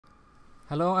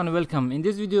Hello and welcome. In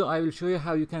this video I will show you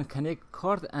how you can connect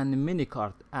cart and mini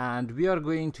cart, and we are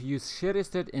going to use share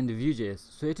state in the Vuejs.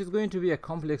 So it is going to be a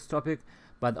complex topic,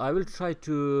 but I will try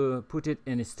to put it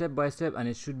in step by step and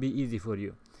it should be easy for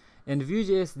you. In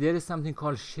Vuejs there is something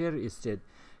called share state.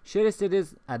 Share state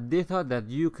is a data that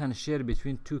you can share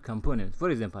between two components. For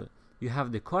example, you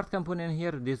have the cart component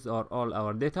here, these are all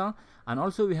our data, and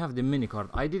also we have the mini cart.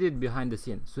 I did it behind the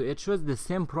scene, so it shows the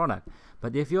same product,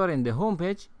 but if you are in the home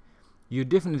page, you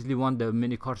definitely want the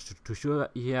mini cart to show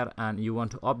here, and you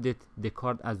want to update the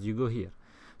cart as you go here.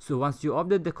 So once you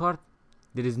update the cart,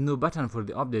 there is no button for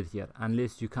the update here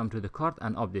unless you come to the cart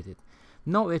and update it.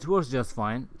 Now it works just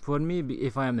fine for me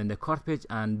if I am in the cart page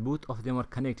and both of them are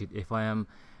connected. If I am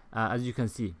as you can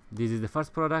see, this is the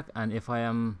first product, and if I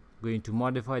am going to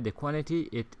modify the quantity,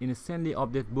 it instantly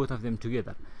updates both of them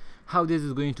together. How this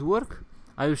is going to work,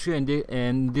 I will show you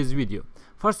in this video.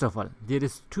 First of all, there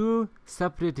is two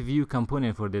separate view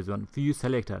component for this one. View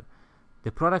selector,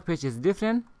 the product page is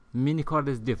different, mini cart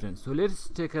is different. So let's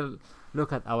take a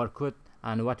look at our code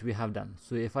and what we have done.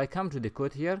 So if I come to the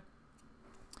code here,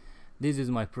 this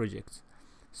is my project.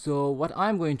 So what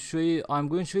I'm going to show you, I'm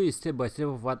going to show you step by step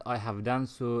of what I have done.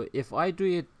 So if I do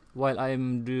it while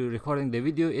I'm recording the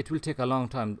video, it will take a long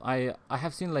time. I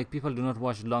have seen like people do not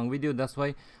watch long video, that's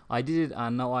why I did it,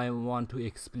 and now I want to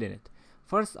explain it.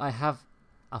 First, I have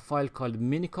a file called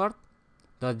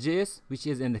minicart.js, which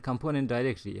is in the component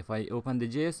directory. If I open the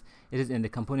JS, it is in the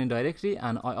component directory,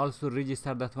 and I also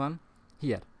register that one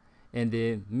here in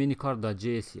the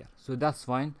minicart.js here. So that's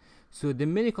fine. So the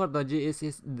minicart.js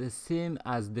is the same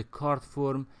as the cart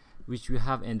form which we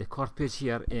have in the cart page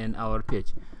here in our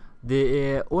page.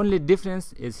 The only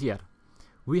difference is here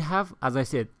we have, as I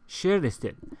said, shared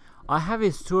state. I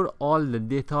have stored all the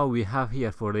data we have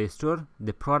here for the store.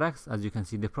 The products, as you can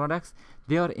see, the products,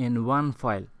 they are in one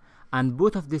file, and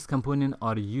both of these components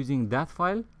are using that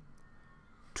file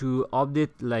to update,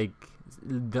 like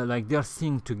they are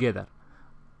synced together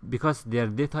because their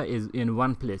data is in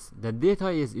one place. The data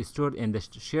is stored in the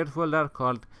shared folder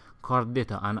called cart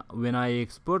data, and when I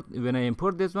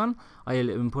import this one, I'll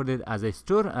import it as a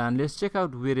store, and let's check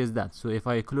out where is that. So if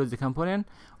I close the component,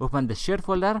 open the shared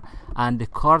folder and the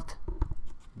cart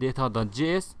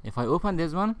data.js, if I open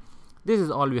this one, this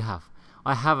is all we have.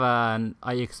 I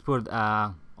export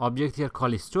a object here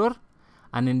called store,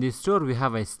 and in this store we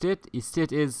have a state.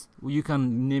 State is, you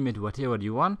can name it whatever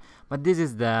you want, but this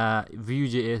is the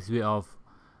Vue.js way of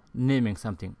naming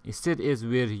something. State is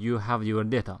where you have your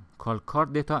data called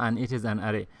cart data, and it is an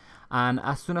array. And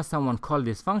as soon as someone calls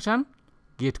this function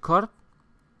get cart,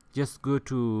 just go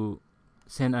to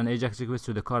send an AJAX request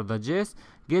to the cart.js,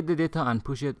 get the data and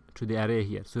push it to the array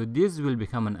here. So this will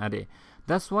become an array.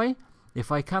 That's why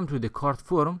if I come to the cart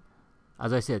form,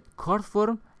 as I said, cart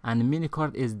form and mini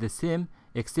cart is the same,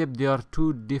 except they are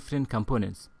two different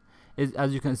components.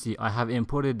 As you can see, I have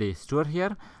imported the store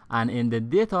here, and in the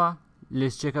data,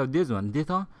 let's check out this one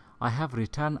data. I have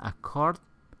returned a cart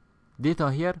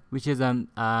data here, which is an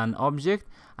object,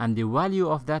 and the value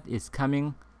of that is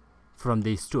coming from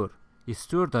the store.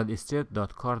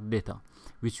 Store.state.cart data,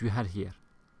 which we had here.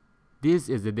 This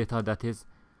is the data that is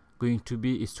going to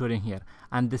be storing here,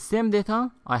 and the same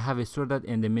data I have stored that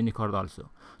in the mini cart also.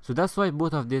 So that's why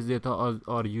both of these data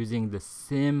are using the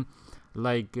same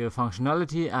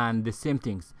functionality and the same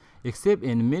things, except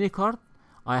in mini cart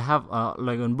I have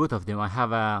like on both of them I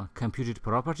have a computed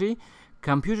property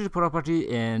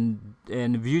in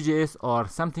Vue.js or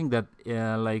something that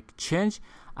change,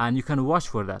 and you can watch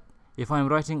for that. If I'm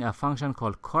writing a function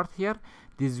called cart here,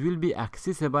 this will be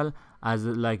accessible as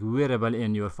variable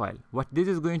in your file. What this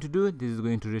is going to do, this is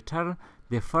going to return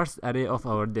the first array of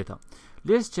our data.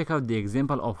 Let's check out the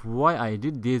example of why I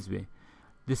did this way.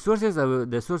 The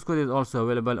source code is also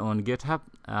available on GitHub,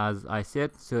 as I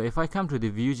said. So if I come to the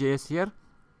Vue.js here,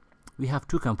 we have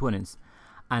two components,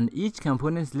 and each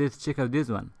component, let's check out this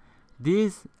one.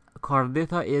 This cart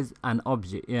data is an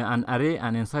object, an array,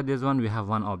 and inside this one we have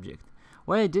one object.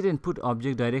 Why I didn't put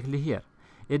object directly here?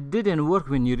 It didn't work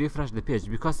when you refresh the page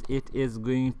because it is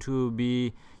going to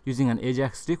be using an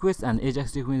AJAX request, and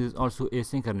AJAX request is also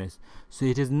asynchronous, so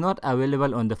it is not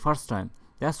available on the first time.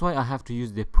 That's why I have to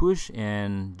use the push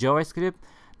in JavaScript.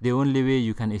 The only way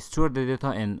you can store the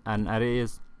data in an array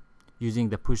is using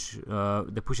the push.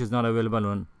 The push is not available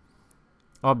on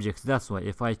objects. That's why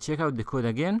if I check out the code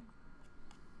again,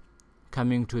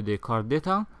 coming to the cart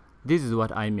data, this is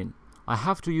what I mean. I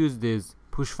have to use this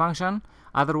push function,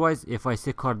 otherwise if I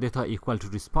say cart data equal to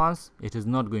response, it is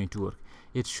not going to work.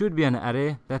 It should be an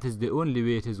array. That is the only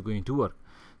way it is going to work.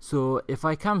 So if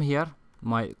I come here,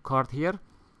 my cart here,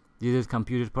 this is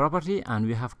computed property, and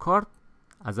we have cart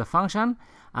as a function.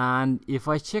 And if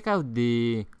I check out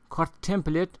the cart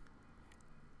template,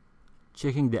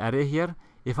 checking the array here,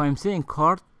 if I'm saying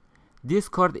cart, this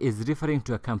cart is referring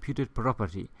to a computed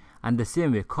property, and the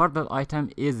same way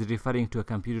cart.item is referring to a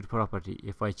computed property.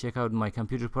 If I check out my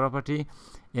computed property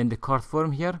in the cart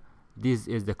form here, this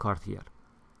is the cart here.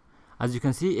 As you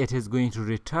can see, it is going to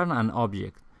return an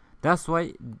object. That's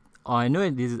why I know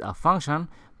this is a function,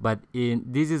 but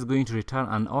this is going to return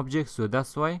an object. So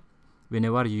that's why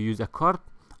whenever you use a cart,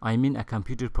 I mean a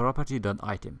computed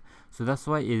property.item. So that's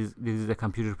why this is a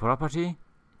computed property.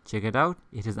 Check it out,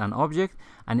 it is an object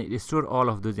and it stores all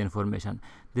of those information.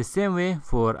 The same way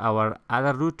for our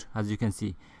other route, as you can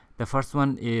see, the first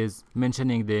one is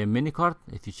mentioning the mini cart.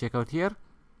 If you check out here,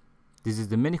 this is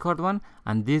the mini cart one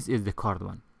and this is the cart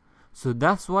one. So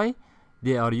that's why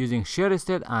they are using share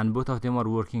state, and both of them are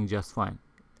working just fine.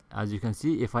 As you can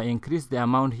see, if I increase the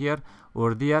amount here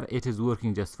or there, it is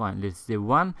working just fine. Let's say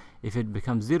 1. If it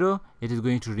becomes 0, it is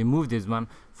going to remove this one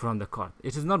from the cart.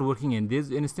 It is not working in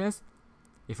this instance.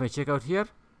 If I check out here,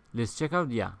 let's check out,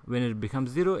 yeah, when it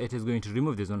becomes 0, it is going to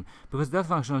remove this one because that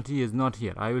functionality is not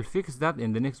here. I will fix that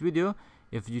in the next video.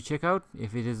 If you check out,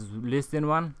 if it is less than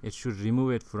 1, it should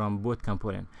remove it from both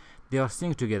components. They are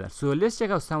synced together. So let's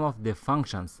check out some of the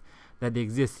functions that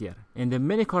exist here. In the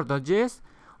mini cart.js,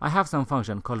 I have some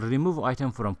function called remove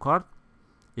item from cart.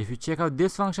 If you check out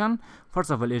this function, first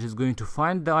of all, it is going to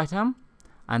find the item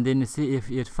and then see if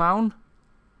it found.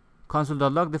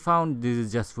 Console.log the found, this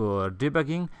is just for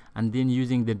debugging, and then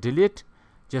using the delete,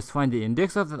 just find the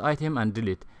index of that item and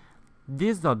delete.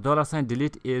 This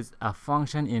 $delete is a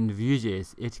function in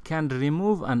Vuejs. It can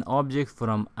remove an object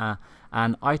from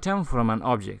an item from an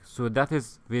object. So that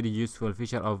is very useful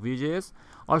feature of Vuejs.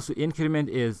 Also, increment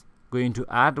is going to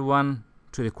add 1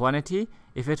 to the quantity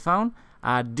if it found.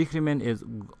 Decrement is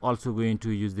also going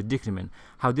to use the decrement.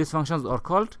 How these functions are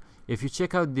called, if you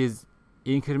check out this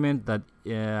increment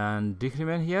and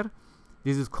decrement here,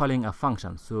 this is calling a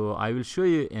function. So I will show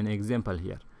you an example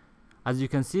here. As you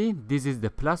can see, this is the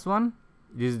 +1,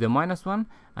 this is the -1,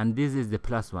 and this is the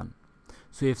 +1.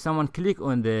 So if someone click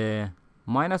on the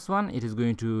 -1, it is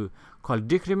going to call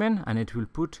decrement and it will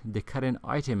put the current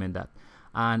item in that.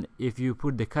 And if you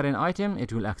put the current item,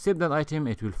 it will accept that item,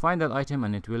 it will find that item,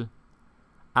 and it will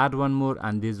add 1 more,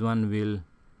 and this one will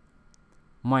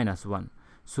 -1.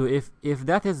 So if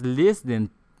that is less than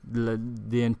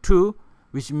 2,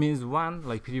 which means 1,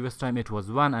 like previous time it was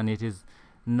 1 and it is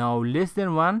now less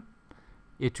than 1,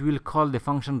 it will call the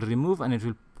function remove and it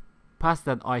will pass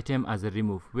that item as a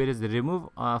remove. Where is the remove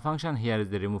function? Here is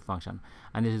the remove function,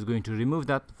 and it is going to remove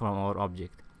that from our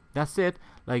object. That's it.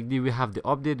 Like we have the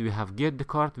update, we have get the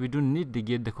cart. We don't need the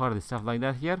get the cart and stuff like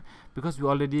that here because we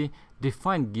already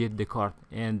defined get the cart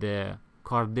and the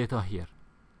cart data here.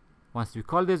 Once we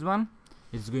call this one,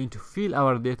 it's going to fill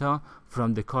our data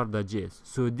from the cart.js.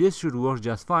 So this should work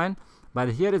just fine,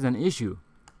 but here is an issue.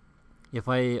 If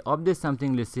I update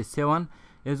something, let's say 7,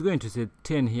 it's going to say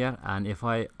 10 here, and if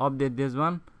I update this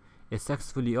one, it's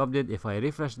successfully updated. If I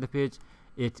refresh the page,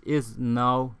 it is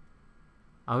now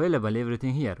available,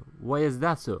 everything here. Why is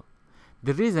that so?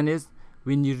 The reason is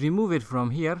when you remove it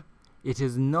from here, it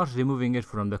is not removing it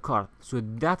from the cart. So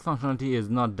that functionality is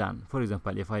not done. For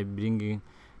example, if I bring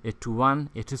it to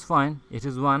 1, it is fine, it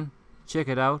is 1, check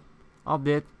it out,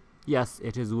 update, yes,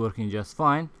 it is working just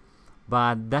fine,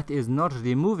 but that is not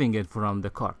removing it from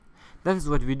the cart. That is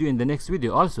what we do in the next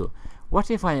video. Also, what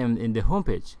if I am in the home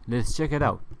page? Let's check it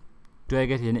out. Do I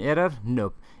get an error?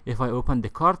 Nope. If I open the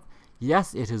cart,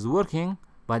 yes, it is working,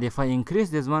 but if I increase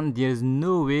this one, there is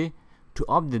no way to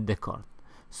update the cart.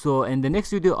 So in the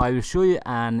next video, I will show you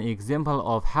an example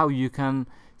of how you can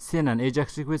send an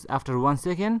AJAX request after 1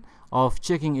 second of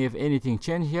checking if anything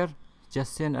changed here.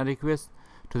 Just send a request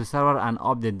to the server and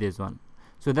update this one.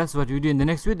 So that's what we do in the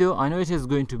next video. I know it is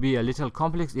going to be a little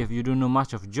complex if you don't know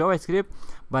much of JavaScript,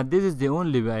 but this is the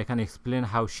only way I can explain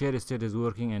how share state is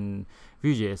working in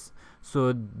Vuejs.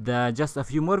 So just a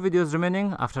few more videos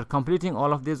remaining. After completing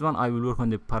all of this one, I will work on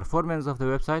the performance of the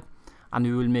website and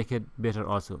we will make it better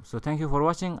also. So thank you for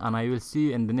watching, and I will see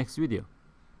you in the next video.